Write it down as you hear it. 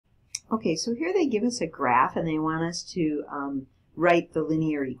Okay, so here they give us a graph and they want us to write the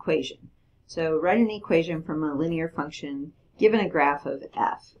linear equation. So write an equation from a linear function given a graph of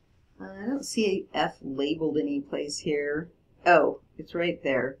f. I don't see f labeled any place here. Oh, it's right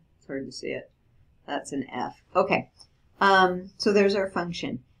there. It's hard to see it. That's an f. Okay, so there's our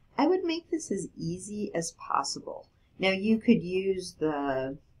function. I would make this as easy as possible. Now you could use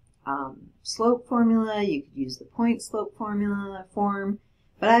the slope formula, you could use the point slope formula form,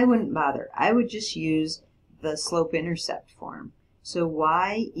 but I wouldn't bother. I would just use the slope-intercept form. So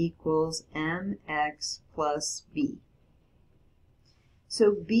y equals mx plus b.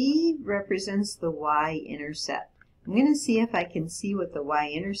 So b represents the y-intercept. I'm going to see if I can see what the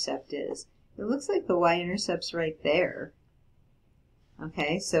y-intercept is. It looks like the y-intercept's right there.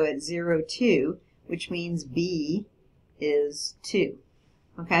 Okay, so at 0, 2, which means b is 2.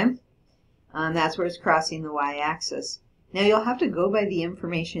 Okay, that's where it's crossing the y-axis. Now you'll have to go by the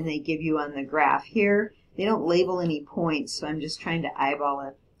information they give you on the graph. Here, they don't label any points, so I'm just trying to eyeball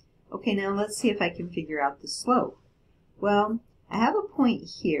it. Okay, now let's see if I can figure out the slope. Well, I have a point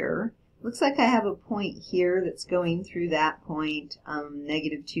here. Looks like I have a point here that's going through that point,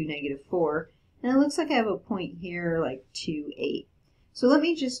 -2, -4. And it looks like I have a point here, like 2, 8. So let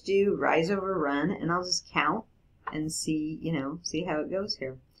me just do rise over run, and I'll just count and see, see how it goes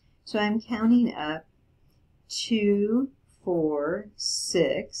here. So I'm counting up 2, 4,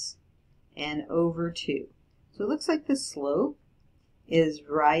 6, and over 2. So it looks like the slope is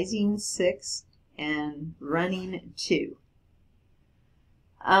rising 6 and running 2.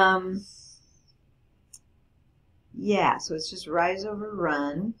 Yeah, so it's just rise over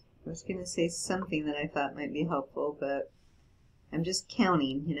run. I was going to say something that I thought might be helpful, but I'm just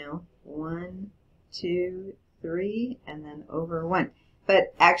counting, 1, 2, 3, and then over 1.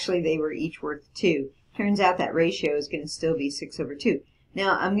 But actually they were each worth 2. Turns out that ratio is going to still be 6 over 2.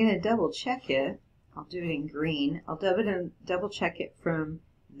 Now I'm going to double check it. I'll do it in green. I'll double check it from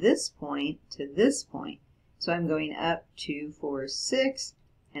this point to this point. So I'm going up 2, 4, 6,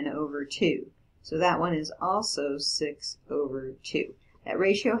 and over 2. So that one is also 6 over 2. That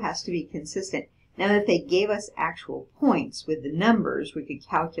ratio has to be consistent. Now if they gave us actual points with the numbers, we could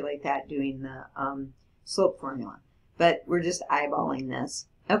calculate that doing the slope formula. But we're just eyeballing this.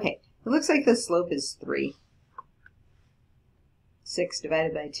 Okay, it looks like the slope is 3. 6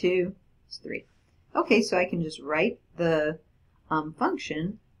 divided by 2 is 3. Okay, so I can just write the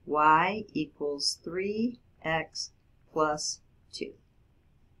function y equals 3x plus 2.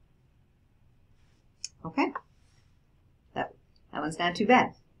 Okay, that one's not too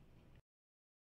bad.